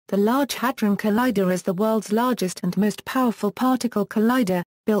The Large Hadron Collider is the world's largest and most powerful particle collider,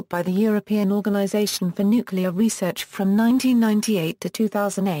 built by the European Organization for Nuclear Research from 1998 to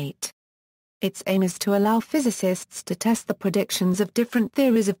 2008. Its aim is to allow physicists to test the predictions of different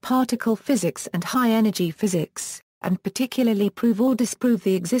theories of particle physics and high-energy physics, and particularly prove or disprove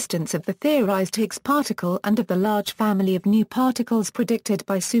the existence of the theorized Higgs particle and of the large family of new particles predicted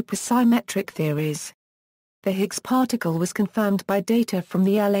by supersymmetric theories. The Higgs particle was confirmed by data from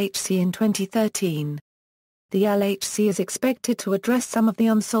the LHC in 2013. The LHC is expected to address some of the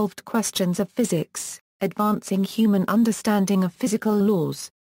unsolved questions of physics, advancing human understanding of physical laws.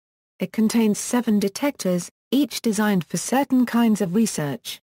 It contains 7 detectors, each designed for certain kinds of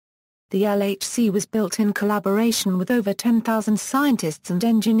research. The LHC was built in collaboration with over 10,000 scientists and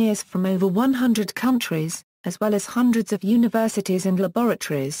engineers from over 100 countries, as well as hundreds of universities and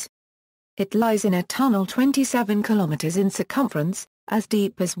laboratories. It lies in a tunnel 27 kilometers in circumference, as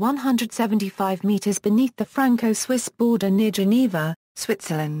deep as 175 meters beneath the Franco-Swiss border near Geneva,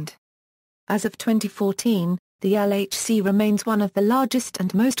 Switzerland. As of 2014, the LHC remains one of the largest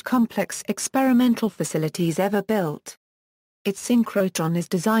and most complex experimental facilities ever built. Its synchrotron is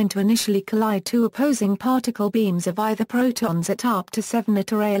designed to initially collide two opposing particle beams of either protons at up to 7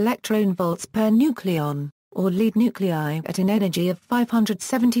 atari electron volts per nucleon, or lead nuclei at an energy of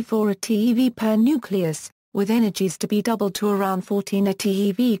 574 TeV per nucleus, with energies to be doubled to around 14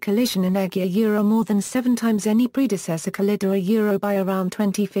 TeV collision energy more than 7 times any predecessor collider by around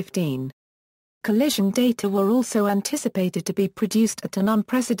 2015. Collision data were also anticipated to be produced at an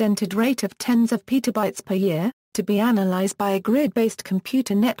unprecedented rate of tens of petabytes per year, to be analyzed by a grid-based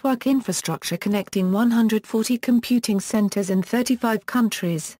computer network infrastructure connecting 140 computing centers in 35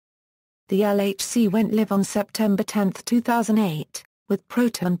 countries. The LHC went live on September 10, 2008, with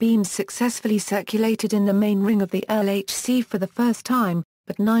proton beams successfully circulated in the main ring of the LHC for the first time,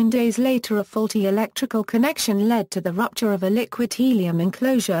 but 9 days later a faulty electrical connection led to the rupture of a liquid helium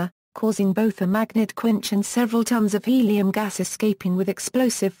enclosure, causing both a magnet quench and several tons of helium gas escaping with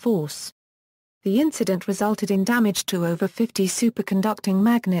explosive force. The incident resulted in damage to over 50 superconducting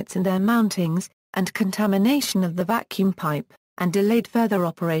magnets and their mountings, and contamination of the vacuum pipe, and delayed further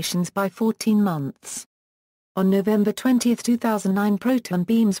operations by 14 months. On November 20, 2009 proton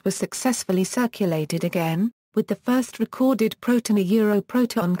beams were successfully circulated again, with the first recorded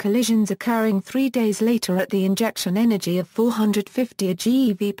proton-proton collisions occurring 3 days later at the injection energy of 450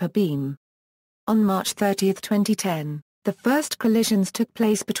 GeV per beam. On March 30, 2010, the first collisions took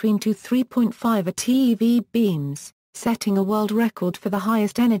place between two 3.5 TeV beams, setting a world record for the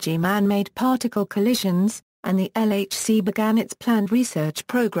highest energy man-made particle collisions, and the LHC began its planned research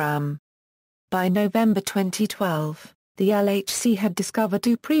program. By November 2012, the LHC had discovered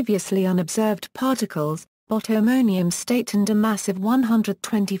 2 previously unobserved particles, bothonium state and a massive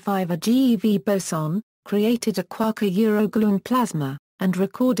 125 GeV boson, created a quark-gluon plasma, and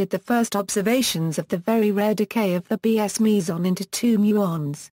recorded the first observations of the very rare decay of the Bs meson into 2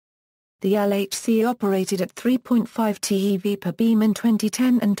 muons. The LHC operated at 3.5 TeV per beam in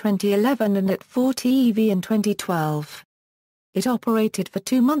 2010 and 2011 and at 4 TeV in 2012. It operated for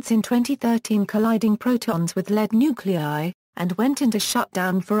 2 months in 2013 colliding protons with lead nuclei, and went into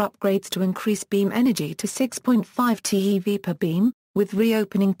shutdown for upgrades to increase beam energy to 6.5 TeV per beam, with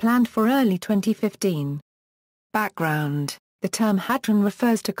reopening planned for early 2015. Background: the term hadron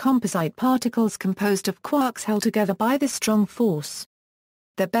refers to composite particles composed of quarks held together by the strong force.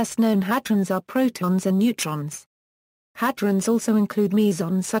 The best-known hadrons are protons and neutrons. Hadrons also include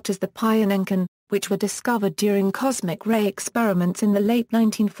mesons such as the pi and encon, which were discovered during cosmic ray experiments in the late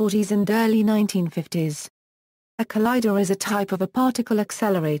 1940s and early 1950s. A collider is a type of a particle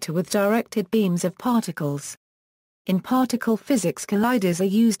accelerator with directed beams of particles. In particle physics, colliders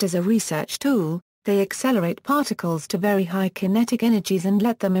are used as a research tool. They accelerate particles to very high kinetic energies and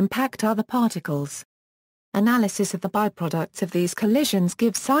let them impact other particles. Analysis of the byproducts of these collisions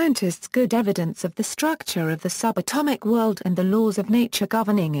gives scientists good evidence of the structure of the subatomic world and the laws of nature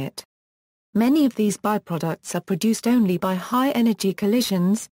governing it. Many of these byproducts are produced only by high-energy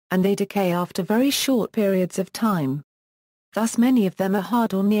collisions, and they decay after very short periods of time. Thus many of them are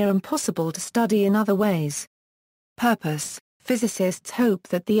hard or near impossible to study in other ways. Purpose: physicists hope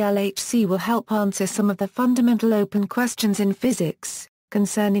that the LHC will help answer some of the fundamental open questions in physics,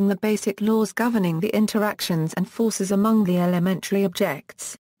 concerning the basic laws governing the interactions and forces among the elementary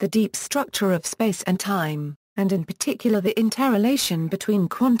objects, the deep structure of space and time, and in particular the interrelation between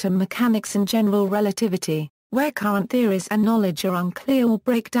quantum mechanics and general relativity, where current theories and knowledge are unclear or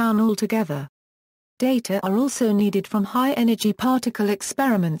break down altogether. Data are also needed from high-energy particle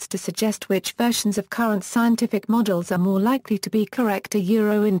experiments to suggest which versions of current scientific models are more likely to be correct.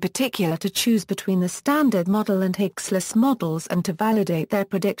 In particular, to choose between the Standard Model and Higgsless models and to validate their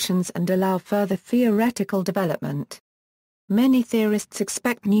predictions and allow further theoretical development. Many theorists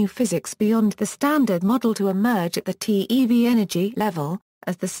expect new physics beyond the Standard Model to emerge at the TeV energy level,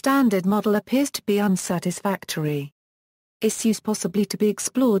 as the Standard Model appears to be unsatisfactory. Issues possibly to be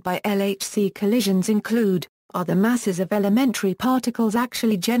explored by LHC collisions include, are the masses of elementary particles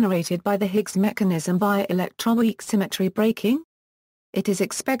actually generated by the Higgs mechanism via electroweak symmetry breaking? It is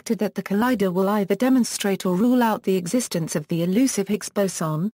expected that the collider will either demonstrate or rule out the existence of the elusive Higgs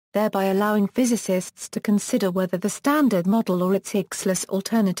boson, thereby allowing physicists to consider whether the Standard Model or its Higgsless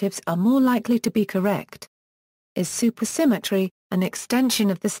alternatives are more likely to be correct. Is supersymmetry, an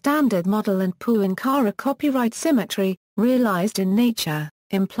extension of the Standard Model and Poincare copyright symmetry, realized in nature,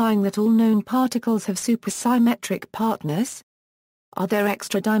 implying that all known particles have supersymmetric partners? Are there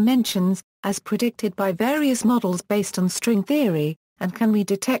extra dimensions, as predicted by various models based on string theory, and can we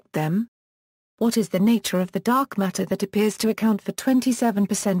detect them? What is the nature of the dark matter that appears to account for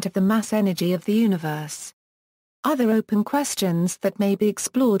 27% of the mass energy of the universe? Other open questions that may be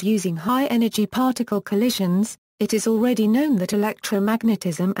explored using high-energy particle collisions. It is already known that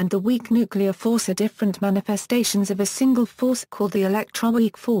electromagnetism and the weak nuclear force are different manifestations of a single force called the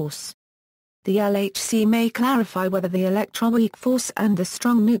electroweak force. The LHC may clarify whether the electroweak force and the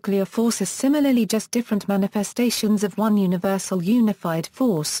strong nuclear force are similarly just different manifestations of one universal unified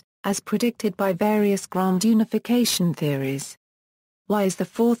force, as predicted by various ground unification theories. Why is the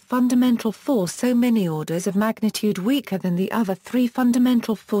fourth fundamental force so many orders of magnitude weaker than the other three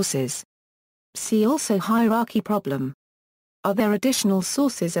fundamental forces? See also hierarchy problem. Are there additional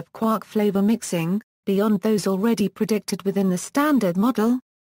sources of quark flavor mixing, beyond those already predicted within the Standard Model?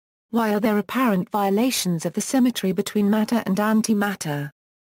 Why are there apparent violations of the symmetry between matter and antimatter?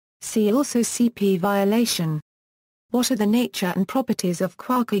 See also CP violation. What are the nature and properties of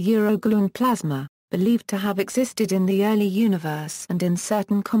quark-gluon plasma, believed to have existed in the early universe and in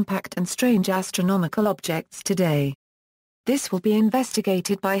certain compact and strange astronomical objects today? This will be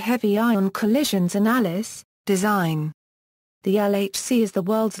investigated by heavy ion collisions analysis, design. The LHC is the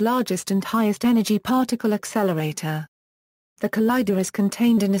world's largest and highest energy particle accelerator. The collider is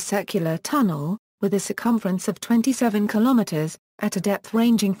contained in a circular tunnel, with a circumference of 27 kilometers, at a depth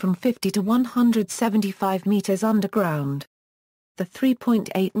ranging from 50 to 175 meters underground. The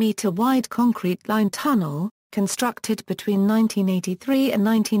 3.8-meter-wide concrete-lined tunnel, constructed between 1983 and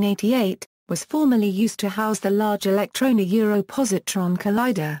 1988, was formerly used to house the Large Hadron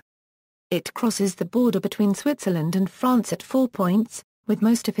Collider. It crosses the border between Switzerland and France at 4 points, with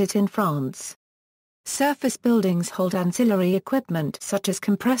most of it in France. Surface buildings hold ancillary equipment such as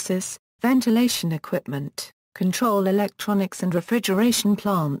compressors, ventilation equipment, control electronics and refrigeration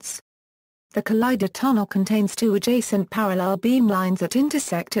plants. The collider tunnel contains two adjacent parallel beamlines that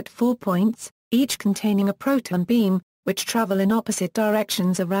intersect at 4 points, each containing a proton beam, which travel in opposite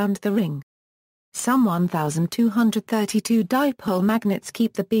directions around the ring. Some 1,232 dipole magnets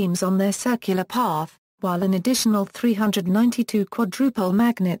keep the beams on their circular path, while an additional 392 quadrupole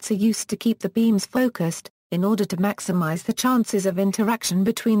magnets are used to keep the beams focused, in order to maximize the chances of interaction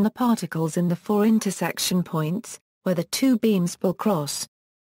between the particles in the 4 intersection points, where the two beams will cross.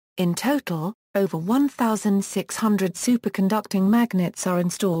 In total, over 1,600 superconducting magnets are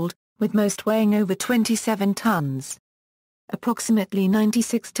installed, with most weighing over 27 tons. Approximately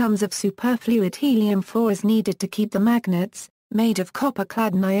 96 tons of superfluid helium-4 is needed to keep the magnets, made of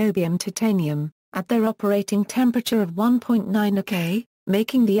copper-clad niobium titanium, at their operating temperature of 1.9 K,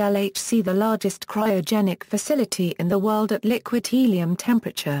 making the LHC the largest cryogenic facility in the world at liquid helium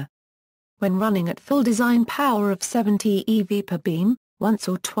temperature. When running at full design power of 70 eV per beam, once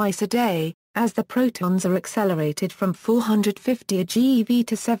or twice a day, as the protons are accelerated from 450 GeV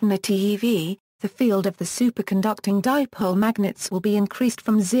to 7 TeV, the field of the superconducting dipole magnets will be increased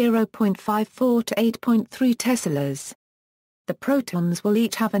from 0.54 to 8.3 teslas. The protons will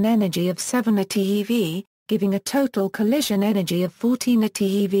each have an energy of 7 TeV, giving a total collision energy of 14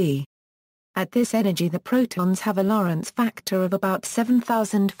 TeV. At this energy the protons have a Lorentz factor of about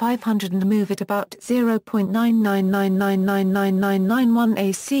 7,500 and move at about 0.999999991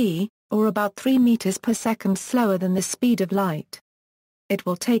 AC, or about 3 meters per second slower than the speed of light. It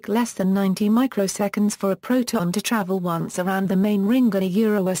will take less than 90 microseconds for a proton to travel once around the main ring at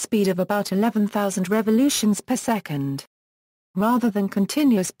a speed of about 11,000 revolutions per second. Rather than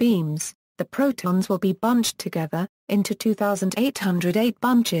continuous beams, the protons will be bunched together, into 2,808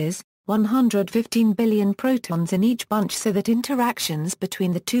 bunches, 115 billion protons in each bunch, so that interactions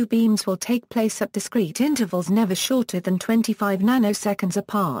between the two beams will take place at discrete intervals never shorter than 25 nanoseconds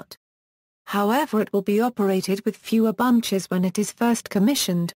apart. However, it will be operated with fewer bunches when it is first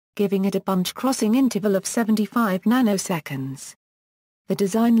commissioned, giving it a bunch crossing interval of 75 nanoseconds. The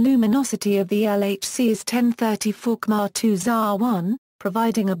design luminosity of the LHC is 1034 km2 Za1,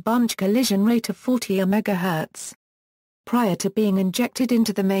 providing a bunch collision rate of 40 MHz. Prior to being injected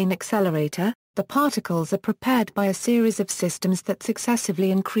into the main accelerator, the particles are prepared by a series of systems that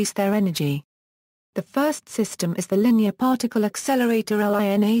successively increase their energy. The first system is the linear particle accelerator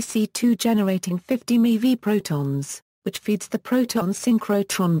LINAC2, generating 50 MeV protons, which feeds the proton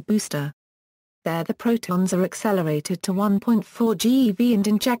synchrotron booster. There the protons are accelerated to 1.4 GeV and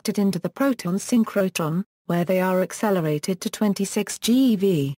injected into the proton synchrotron, where they are accelerated to 26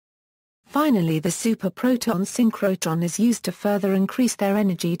 GeV. Finally, the superproton synchrotron is used to further increase their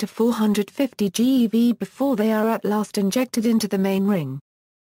energy to 450 GeV before they are at last injected into the main ring.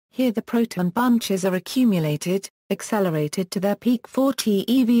 Here the proton bunches are accumulated, accelerated to their peak 40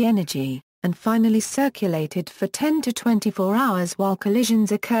 eV energy, and finally circulated for 10 to 24 hours while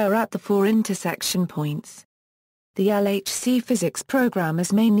collisions occur at the 4 intersection points. The LHC physics program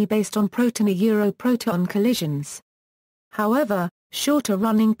is mainly based on proton-proton collisions. However, shorter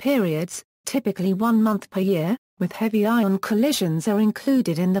running periods, typically 1 month per year, with heavy ion collisions are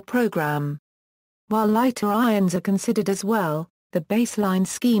included in the program. While lighter ions are considered as well, the baseline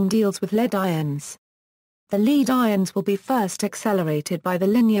scheme deals with lead ions. The lead ions will be first accelerated by the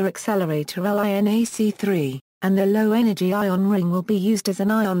linear accelerator LINAC3, and the low-energy ion ring will be used as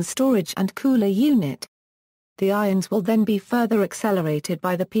an ion storage and cooler unit. The ions will then be further accelerated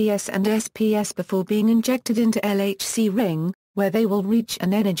by the PS and SPS before being injected into LHC ring, where they will reach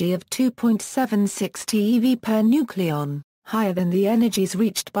an energy of 2.76 TeV per nucleon, higher than the energies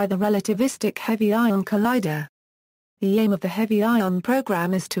reached by the relativistic heavy ion collider. The aim of the heavy ion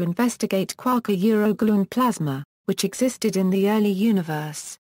program is to investigate quark-gluon plasma, which existed in the early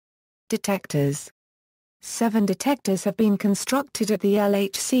universe. Detectors. 7 detectors have been constructed at the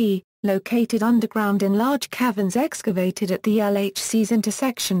LHC, located underground in large caverns excavated at the LHC's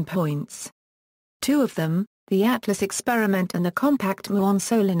intersection points. 2 of them, the Atlas experiment and the compact muon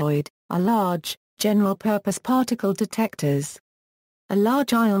solenoid, are large, general-purpose particle detectors. A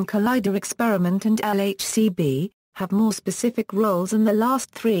Large Ion Collider experiment and LHCb have more specific roles, and the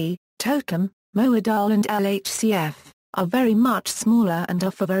last 3, Totem, Moadal and LHCf, are very much smaller and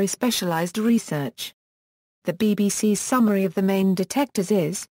are for very specialized research. The BBC's summary of the main detectors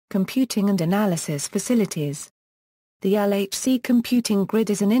is, Computing and Analysis Facilities. The LHC Computing Grid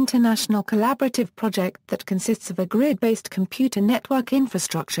is an international collaborative project that consists of a grid-based computer network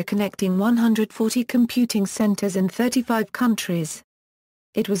infrastructure connecting 140 computing centers in 35 countries.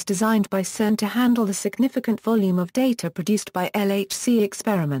 It was designed by CERN to handle the significant volume of data produced by LHC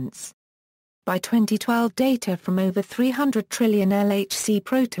experiments. By 2012, data from over 300 trillion LHC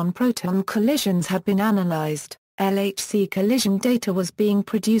proton-proton collisions had been analyzed. LHC collision data was being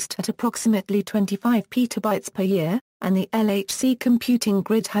produced at approximately 25 petabytes per year, and the LHC computing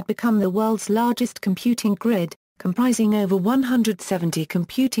grid had become the world's largest computing grid, comprising over 170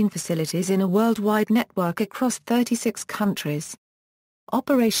 computing facilities in a worldwide network across 36 countries.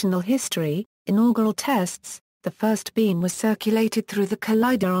 Operational history. Inaugural tests. The first beam was circulated through the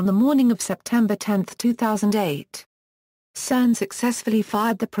collider on the morning of September 10, 2008. CERN successfully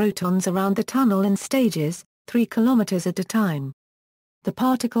fired the protons around the tunnel in stages, 3 kilometers at a time. The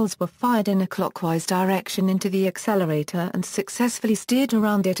particles were fired in a clockwise direction into the accelerator and successfully steered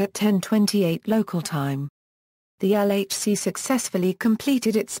around it at 10:28 local time. The LHC successfully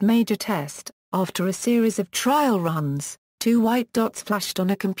completed its major test. After a series of trial runs, 2 white dots flashed on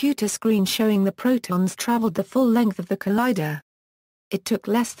a computer screen showing the protons traveled the full length of the collider. It took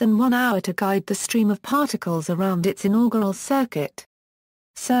less than 1 hour to guide the stream of particles around its inaugural circuit.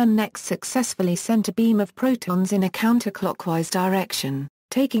 CERN next successfully sent a beam of protons in a counterclockwise direction,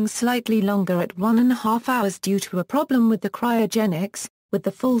 taking slightly longer at 1.5 hours due to a problem with the cryogenics, with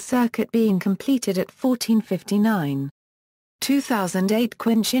the full circuit being completed at 14:59. 2008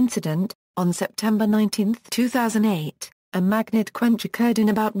 quench incident. On September 19, 2008, a magnet quench occurred in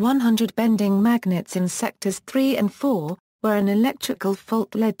about 100 bending magnets in sectors 3 and 4, where an electrical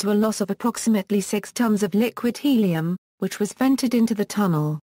fault led to a loss of approximately 6 tons of liquid helium, which was vented into the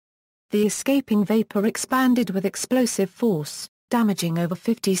tunnel. The escaping vapor expanded with explosive force, damaging over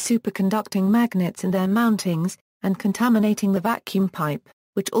 50 superconducting magnets and their mountings, and contaminating the vacuum pipe,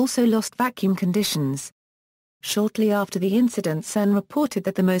 which also lost vacuum conditions. Shortly after the incident, CERN reported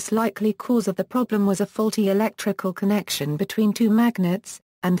that the most likely cause of the problem was a faulty electrical connection between 2 magnets,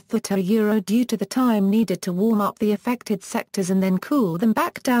 and theta due to the time needed to warm up the affected sectors and then cool them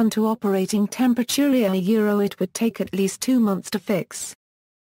back down to operating temperature it would take at least 2 months to fix.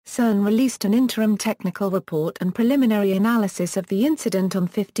 CERN released an interim technical report and preliminary analysis of the incident on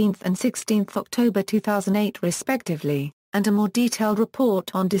 15 and 16 October 2008 respectively, and a more detailed report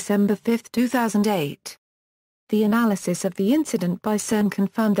on December 5, 2008. The analysis of the incident by CERN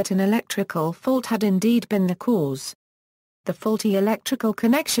confirmed that an electrical fault had indeed been the cause. The faulty electrical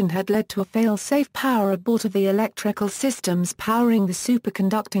connection had led to a fail-safe power abort of the electrical systems powering the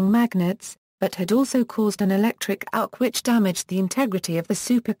superconducting magnets, but had also caused an electric arc which damaged the integrity of the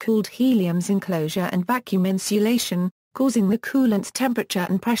supercooled helium's enclosure and vacuum insulation, causing the coolant's temperature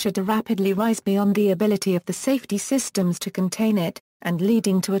and pressure to rapidly rise beyond the ability of the safety systems to contain it, and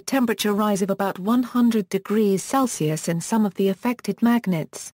leading to a temperature rise of about 100 degrees Celsius in some of the affected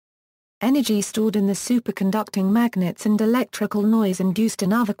magnets. Energy stored in the superconducting magnets and electrical noise induced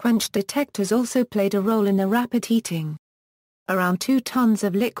in other quench detectors also played a role in the rapid heating. Around 2 tons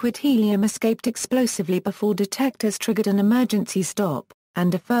of liquid helium escaped explosively before detectors triggered an emergency stop,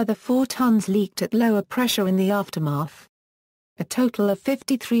 and a further 4 tons leaked at lower pressure in the aftermath. A total of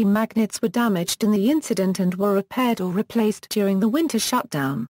 53 magnets were damaged in the incident and were repaired or replaced during the winter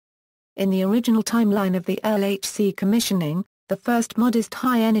shutdown. In the original timeline of the LHC commissioning, the first modest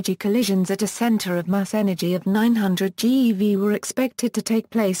high-energy collisions at a center of mass energy of 900 GeV were expected to take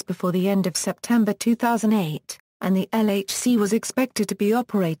place before the end of September 2008. And the LHC was expected to be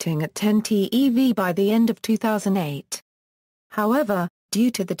operating at 10 TeV by the end of 2008. However,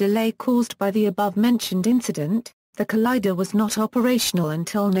 due to the delay caused by the above-mentioned incident, the collider was not operational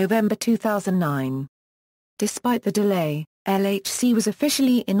until November 2009. Despite the delay, LHC was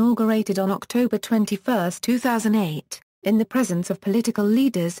officially inaugurated on October 21, 2008, in the presence of political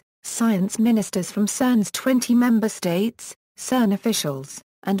leaders, science ministers from CERN's 20 member states, CERN officials,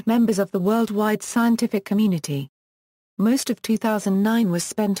 and members of the worldwide scientific community. Most of 2009 was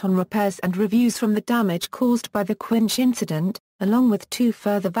spent on repairs and reviews from the damage caused by the quench incident, along with 2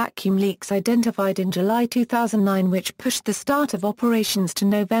 further vacuum leaks identified in July 2009 which pushed the start of operations to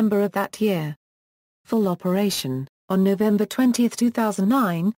November of that year. Full operation. On November 20,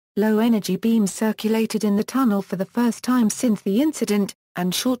 2009, low-energy beams circulated in the tunnel for the first time since the incident,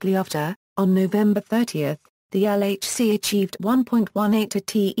 and shortly after, on November 30, the LHC achieved 1.18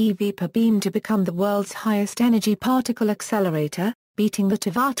 TeV per beam to become the world's highest energy particle accelerator, beating the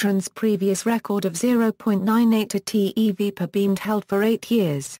Tevatron's previous record of 0.98 TeV per beam held for 8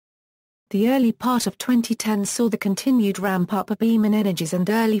 years. The early part of 2010 saw the continued ramp-up of beam in energies and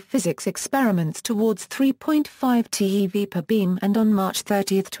early physics experiments towards 3.5 TeV per beam, and on March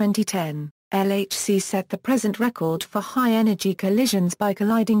 30, 2010. LHC set the present record for high-energy collisions by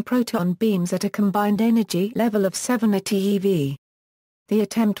colliding proton beams at a combined energy level of 7 TeV. The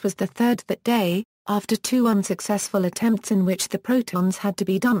attempt was the third that day, after 2 unsuccessful attempts in which the protons had to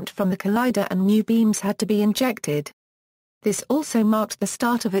be dumped from the collider and new beams had to be injected. This also marked the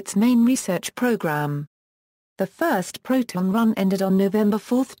start of its main research program. The first proton run ended on November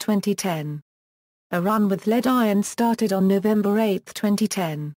 4, 2010. A run with lead ions started on November 8,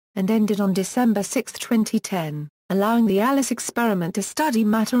 2010. And ended on December 6, 2010, allowing the ALICE experiment to study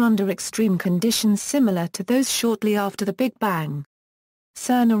matter under extreme conditions similar to those shortly after the Big Bang.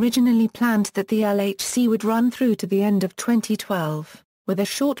 CERN originally planned that the LHC would run through to the end of 2012, with a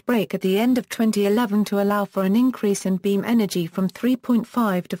short break at the end of 2011 to allow for an increase in beam energy from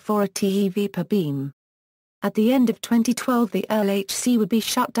 3.5 to 4 TeV per beam. At the end of 2012 the LHC would be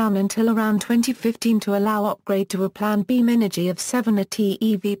shut down until around 2015 to allow upgrade to a planned beam energy of 7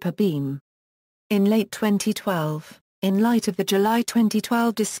 TeV per beam. In late 2012, in light of the July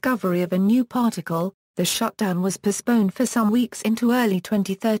 2012 discovery of a new particle, the shutdown was postponed for some weeks into early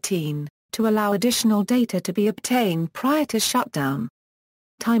 2013, to allow additional data to be obtained prior to shutdown.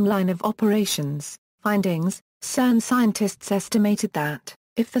 Timeline of operations. Findings. CERN scientists estimated that,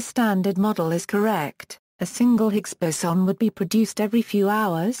 if the standard model is correct, a single Higgs boson would be produced every few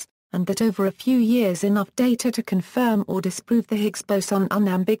hours, and that over a few years enough data to confirm or disprove the Higgs boson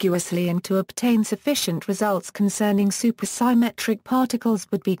unambiguously and to obtain sufficient results concerning supersymmetric particles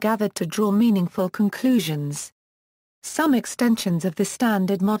would be gathered to draw meaningful conclusions. Some extensions of the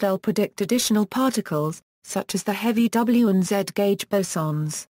standard model predict additional particles, such as the heavy W and Z gauge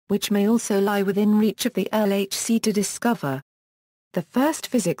bosons, which may also lie within reach of the LHC to discover. The first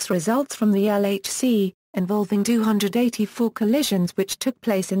physics results from the LHC, involving 284 collisions which took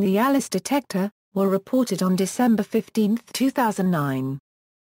place in the ALICE detector, were reported on December 15, 2009.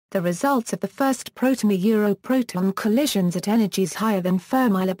 The results of the first proton-proton collisions at energies higher than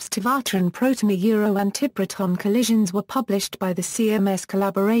Fermi-Lobstavaran proton-antiproton collisions were published by the CMS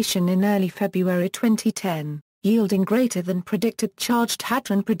collaboration in early February 2010, yielding greater than predicted charged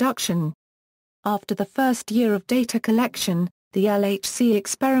hadron production. After the first year of data collection, the LHC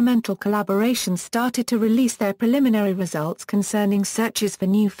experimental collaboration started to release their preliminary results concerning searches for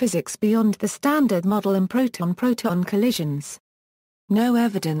new physics beyond the standard model in proton-proton collisions. No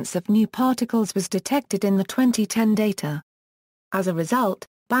evidence of new particles was detected in the 2010 data. As a result,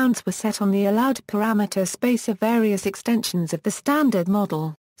 bounds were set on the allowed parameter space of various extensions of the standard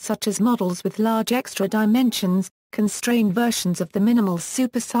model, such as models with large extra dimensions, constrained versions of the minimal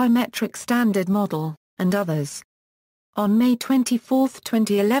supersymmetric standard model, and others. On May 24,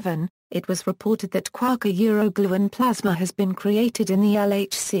 2011, it was reported that quark-gluon plasma has been created in the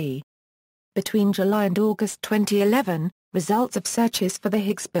LHC. Between July and August 2011, results of searches for the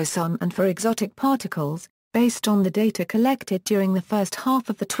Higgs boson and for exotic particles, based on the data collected during the first half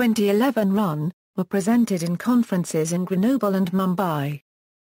of the 2011 run, were presented in conferences in Grenoble and Mumbai.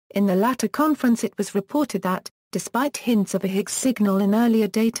 In the latter conference it was reported that, despite hints of a Higgs signal in earlier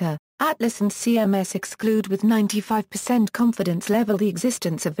data, Atlas and CMS exclude with 95% confidence level the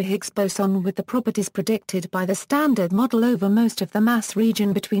existence of the Higgs boson with the properties predicted by the standard model over most of the mass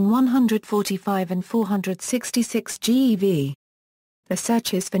region between 145 and 466 GeV. The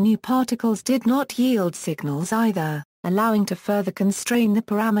searches for new particles did not yield signals either, allowing to further constrain the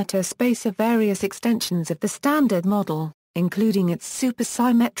parameter space of various extensions of the standard model, including its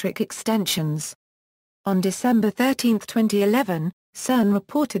supersymmetric extensions. On December 13, 2011, CERN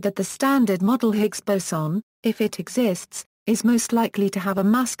reported that the standard model Higgs boson, if it exists, is most likely to have a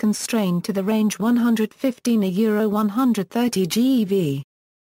mass constrained to the range 115–130 GeV.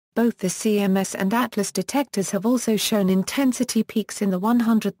 Both the CMS and Atlas detectors have also shown intensity peaks in the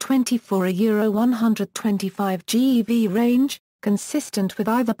 124–125 GeV range, consistent with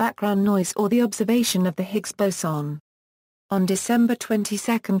either background noise or the observation of the Higgs boson. On December 22,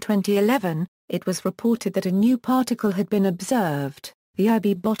 2011, it was reported that a new particle had been observed, the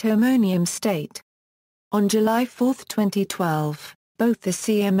IB-botomonium state. On July 4, 2012, both the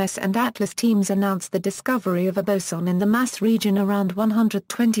CMS and Atlas teams announced the discovery of a boson in the mass region around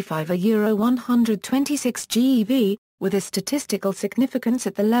 125–126 GeV, with a statistical significance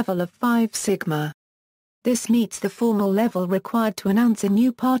at the level of 5 sigma. This meets the formal level required to announce a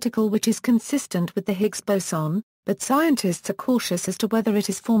new particle which is consistent with the Higgs boson, but scientists are cautious as to whether it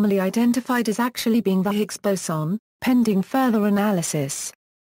is formally identified as actually being the Higgs boson, pending further analysis.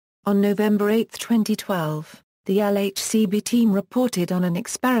 On November 8, 2012, the LHCb team reported on an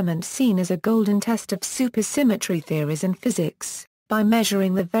experiment seen as a golden test of supersymmetry theories in physics, by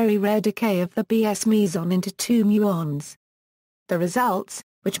measuring the very rare decay of the Bs meson into two muons. The results,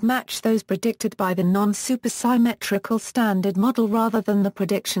 which match those predicted by the non-supersymmetrical standard model rather than the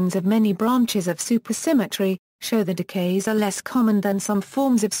predictions of many branches of supersymmetry, show the decays are less common than some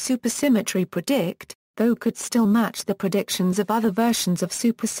forms of supersymmetry predict, though could still match the predictions of other versions of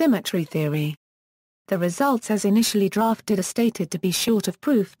supersymmetry theory. The results as initially drafted are stated to be short of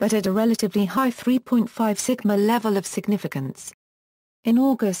proof but at a relatively high 3.5 sigma level of significance. In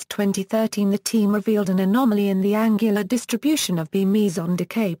August 2013 the team revealed an anomaly in the angular distribution of B meson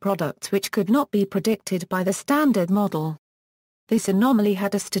decay products which could not be predicted by the standard model. This anomaly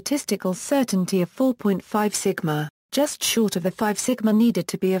had a statistical certainty of 4.5 sigma, just short of the 5 sigma needed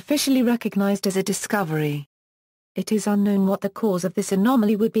to be officially recognized as a discovery. It is unknown what the cause of this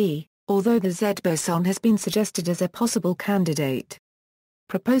anomaly would be, although the Z boson has been suggested as a possible candidate.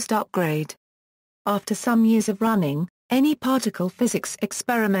 Proposed upgrade. After some years of running, any particle physics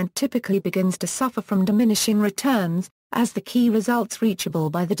experiment typically begins to suffer from diminishing returns, as the key results reachable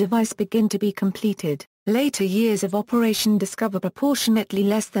by the device begin to be completed. Later years of operation discover proportionately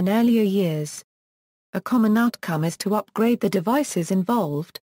less than earlier years. A common outcome is to upgrade the devices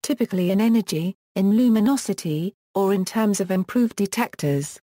involved, typically in energy, in luminosity, or in terms of improved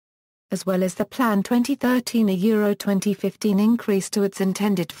detectors. As well as the planned 2013–2015 increase to its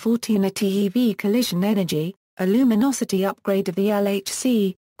intended 14 TeV collision energy, a luminosity upgrade of the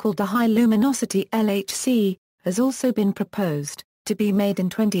LHC, called the High Luminosity LHC, has also been proposed, to be made in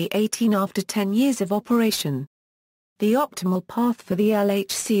 2018 after 10 years of operation. The optimal path for the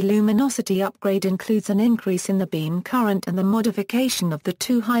LHC luminosity upgrade includes an increase in the beam current and the modification of the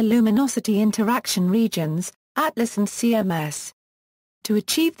two high luminosity interaction regions, Atlas and CMS. To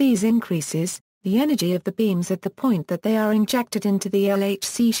achieve these increases, the energy of the beams at the point that they are injected into the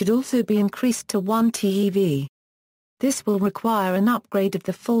LHC should also be increased to 1 TeV. This will require an upgrade of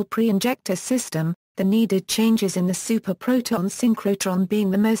the full pre-injector system, the needed changes in the superproton-synchrotron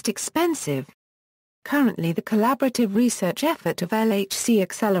being the most expensive. Currently the collaborative research effort of LHC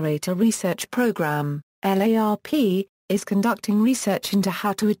Accelerator Research Program, LARP, is conducting research into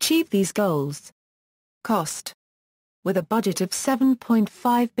how to achieve these goals. Cost. With a budget of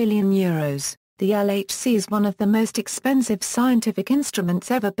 €7.5 billion, the LHC is one of the most expensive scientific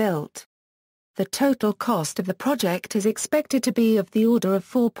instruments ever built. The total cost of the project is expected to be of the order of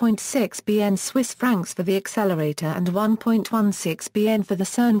 4.6 billion Swiss francs for the accelerator and 1.16 billion for the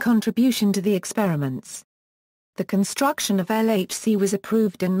CERN contribution to the experiments. The construction of LHC was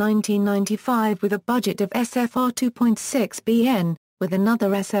approved in 1995 with a budget of SFR 2.6 billion, with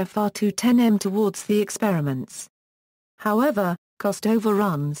another SFR 210M towards the experiments. However, cost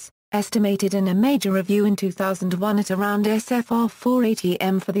overruns, estimated in a major review in 2001 at around SFR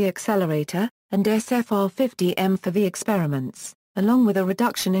 480M for the accelerator, and SFR 50M for the experiments, along with a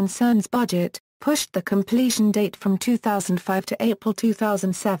reduction in CERN's budget, pushed the completion date from 2005 to April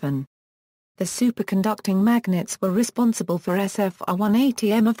 2007. The superconducting magnets were responsible for SFR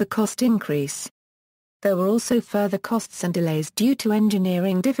 180M of the cost increase. There were also further costs and delays due to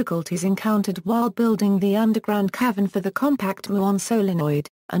engineering difficulties encountered while building the underground cavern for the compact muon solenoid,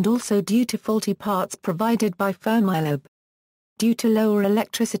 and also due to faulty parts provided by Fermilab. Due to lower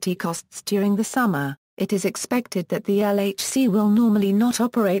electricity costs during the summer, it is expected that the LHC will normally not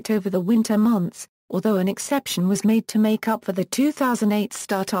operate over the winter months, although an exception was made to make up for the 2008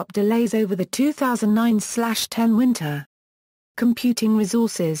 startup delays over the 2009/10 winter. Computing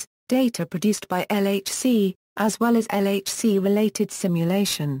resources, data produced by LHC, as well as LHC-related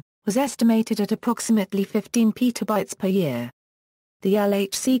simulation, was estimated at approximately 15 petabytes per year. The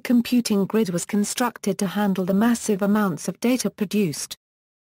LHC computing grid was constructed to handle the massive amounts of data produced.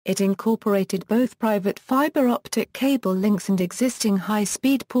 It incorporated both private fiber optic cable links and existing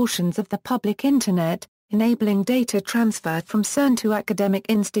high-speed portions of the public Internet, enabling data transfer from CERN to academic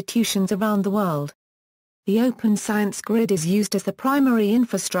institutions around the world. The Open Science Grid is used as the primary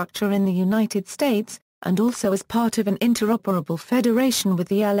infrastructure in the United States, and also as part of an interoperable federation with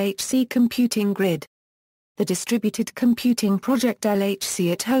the LHC computing grid. The Distributed Computing Project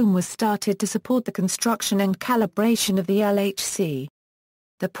LHC at Home was started to support the construction and calibration of the LHC.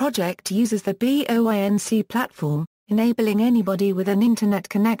 The project uses the BOINC platform, enabling anybody with an internet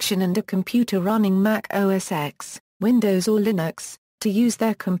connection and a computer running Mac OS X, Windows or Linux, to use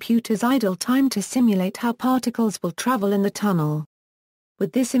their computer's idle time to simulate how particles will travel in the tunnel.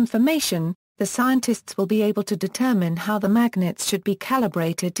 With this information, the scientists will be able to determine how the magnets should be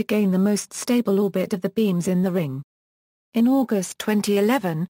calibrated to gain the most stable orbit of the beams in the ring. In August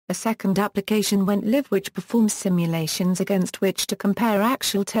 2011, a second application went live which performs simulations against which to compare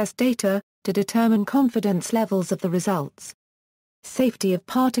actual test data, to determine confidence levels of the results. Safety of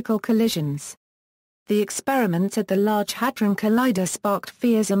particle collisions. The experiments at the Large Hadron Collider sparked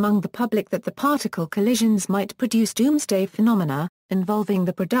fears among the public that the particle collisions might produce doomsday phenomena, involving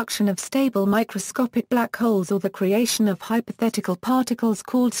the production of stable microscopic black holes or the creation of hypothetical particles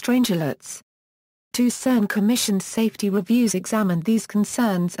called strangelets. Two CERN-commissioned safety reviews examined these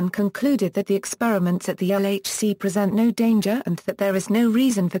concerns and concluded that the experiments at the LHC present no danger and that there is no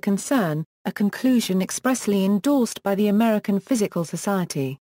reason for concern, a conclusion expressly endorsed by the American Physical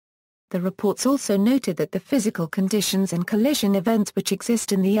Society. The reports also noted that the physical conditions and collision events which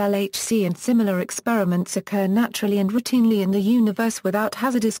exist in the LHC and similar experiments occur naturally and routinely in the universe without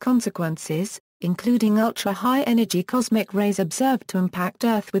hazardous consequences, including ultra-high energy cosmic rays observed to impact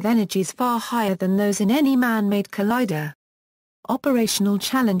Earth with energies far higher than those in any man-made collider. Operational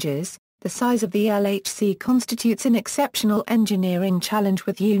challenges. The size of the LHC constitutes an exceptional engineering challenge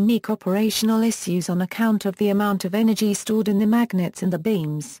with unique operational issues on account of the amount of energy stored in the magnets and the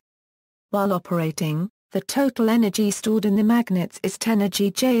beams. While operating, the total energy stored in the magnets is 10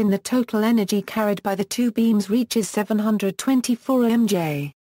 GJ and the total energy carried by the two beams reaches 724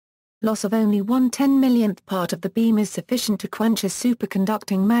 mJ. Loss of only 1/10,000,000th part of the beam is sufficient to quench a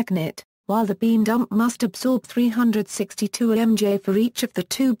superconducting magnet, while the beam dump must absorb 362 mJ for each of the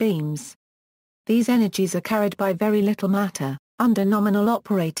two beams. These energies are carried by very little matter. Under nominal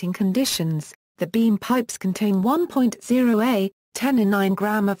operating conditions, the beam pipes contain 1.0 10^9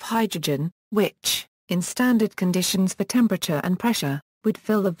 gram of hydrogen, which, in standard conditions for temperature and pressure, would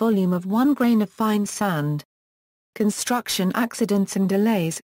fill the volume of 1 grain of fine sand. Construction accidents and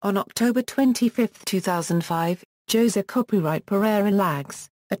delays. On October 25, 2005, Jose Copyright Pereira Lags,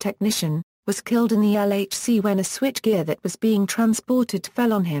 a technician, was killed in the LHC when a switchgear that was being transported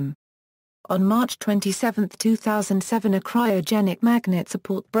fell on him. On March 27, 2007, a cryogenic magnet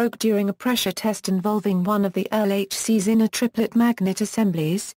support broke during a pressure test involving one of the LHC's inner triplet magnet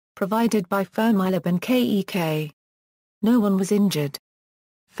assemblies, provided by Fermilab and KEK. No one was injured.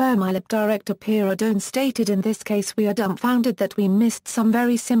 Fermilab director Pierre Odone stated, "In this case we are dumbfounded that we missed some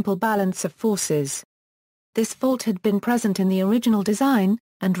very simple balance of forces. This fault had been present in the original design,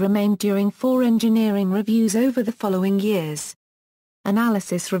 and remained during 4 engineering reviews over the following years.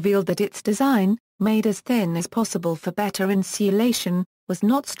 Analysis revealed that its design, made as thin as possible for better insulation, was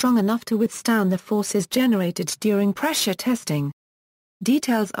not strong enough to withstand the forces generated during pressure testing."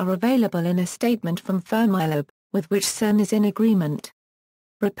 Details are available in a statement from Fermilab, with which CERN is in agreement.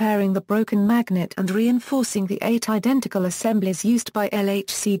 Repairing the broken magnet and reinforcing the 8 identical assemblies used by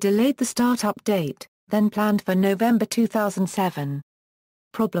LHC delayed the start-up date, then planned for November 2007.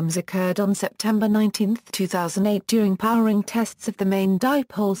 Problems occurred on September 19, 2008 during powering tests of the main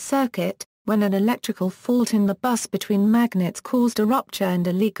dipole circuit, when an electrical fault in the bus between magnets caused a rupture and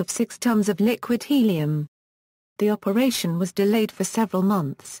a leak of 6 tons of liquid helium. The operation was delayed for several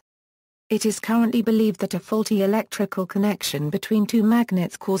months. It is currently believed that a faulty electrical connection between 2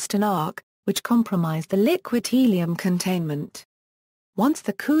 magnets caused an arc, which compromised the liquid helium containment. Once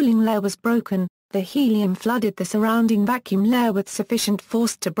the cooling layer was broken, the helium flooded the surrounding vacuum layer with sufficient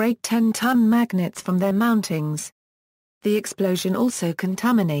force to break 10-ton magnets from their mountings. The explosion also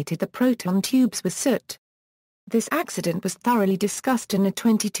contaminated the proton tubes with soot. This accident was thoroughly discussed in a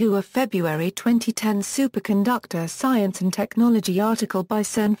 22 February 2010 Superconductor Science and Technology article by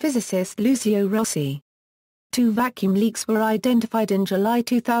CERN physicist Lucio Rossi. 2 vacuum leaks were identified in July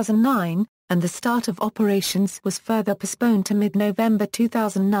 2009, and the start of operations was further postponed to mid-November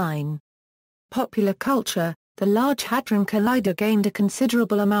 2009. Popular culture: the Large Hadron Collider gained a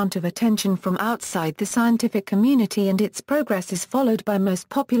considerable amount of attention from outside the scientific community, and its progress is followed by most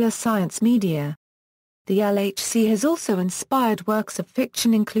popular science media. The LHC has also inspired works of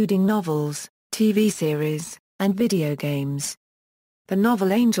fiction including novels, TV series, and video games. The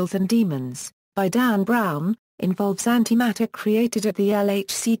novel Angels and Demons, by Dan Brown, involves antimatter created at the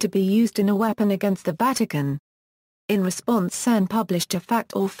LHC to be used in a weapon against the Vatican. In response, CERN published a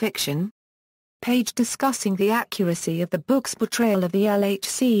Fact or Fiction page discussing the accuracy of the book's portrayal of the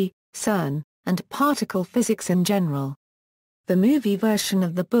LHC, CERN, and particle physics in general. The movie version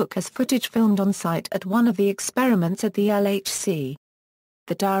of the book has footage filmed on site at one of the experiments at the LHC.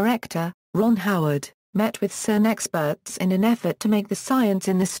 The director, Ron Howard, met with CERN experts in an effort to make the science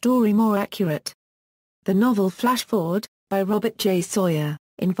in the story more accurate. The novel Flash Forward, by Robert J. Sawyer,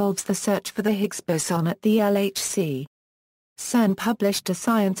 involves the search for the Higgs boson at the LHC. CERN published a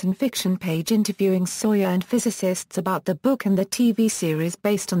science and fiction page interviewing Sawyer and physicists about the book and the TV series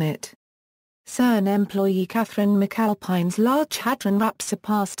based on it. CERN employee Catherine McAlpine's Large Hadron rap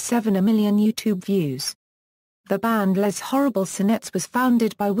surpassed 7 million YouTube views. The band Les Horrible Sonettes was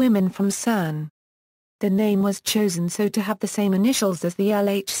founded by women from CERN. The name was chosen so to have the same initials as the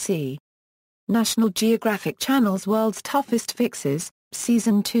LHC. National Geographic Channel's World's Toughest Fixes,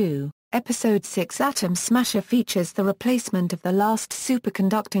 Season 2, Episode 6 Atom Smasher features the replacement of the last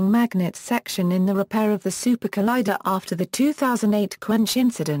superconducting magnet section in the repair of the supercollider after the 2008 quench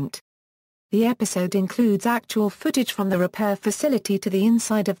incident. The episode includes actual footage from the repair facility to the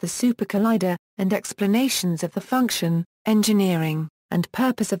inside of the supercollider, and explanations of the function, engineering, and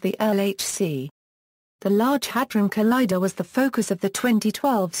purpose of the LHC. The Large Hadron Collider was the focus of the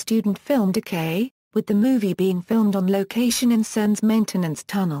 2012 student film Decay, with the movie being filmed on location in CERN's maintenance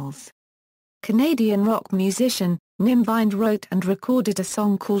tunnels. Canadian rock musician, Nim Vind wrote and recorded a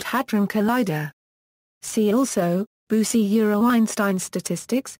song called Hadron Collider. See also, Boozy-Euro-Einstein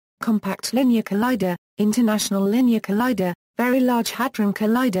statistics, Compact Linear Collider, International Linear Collider, Very Large Hadron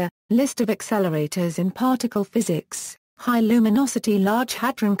Collider, List of accelerators in particle physics, High Luminosity Large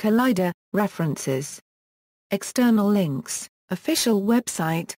Hadron Collider, References. External links, Official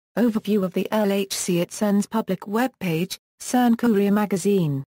website, Overview of the LHC at CERN's public webpage, CERN Courier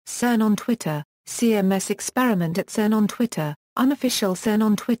Magazine, CERN on Twitter, CMS Experiment at CERN on Twitter, Unofficial CERN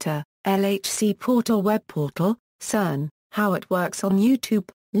on Twitter, LHC Portal Web Portal, CERN, How It Works on YouTube,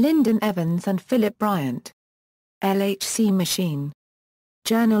 Lyndon Evans and Philip Bryant. LHC Machine.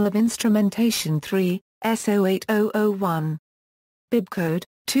 Journal of Instrumentation 3, SO8001. Bibcode,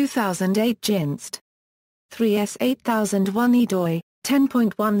 2008 Ginst. 3S8001 EDOI,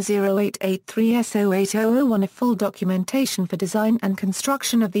 10.108883SO8001. A full documentation for design and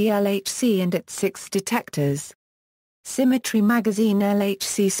construction of the LHC and its 6 detectors. Symmetry Magazine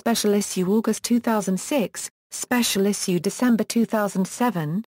LHC Special Issue August 2006, Special Issue December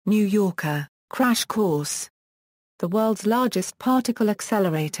 2007, New Yorker, Crash Course. The world's largest particle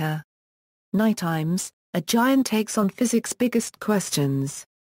accelerator. Nighttimes, a giant takes on physics' biggest questions.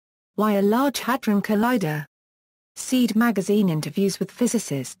 Why a Large Hadron Collider? Seed magazine interviews with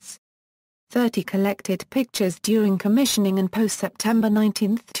physicists. 30 collected pictures during commissioning and post-September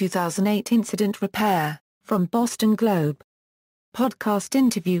 19, 2008 incident repair, from Boston Globe. Podcast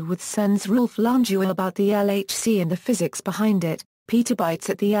interview with CERN's Rolf Langevin about the LHC and the physics behind it, petabytes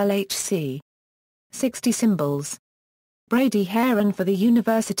at the LHC. 60 symbols. Brady Heron for the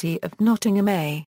University of Nottingham A.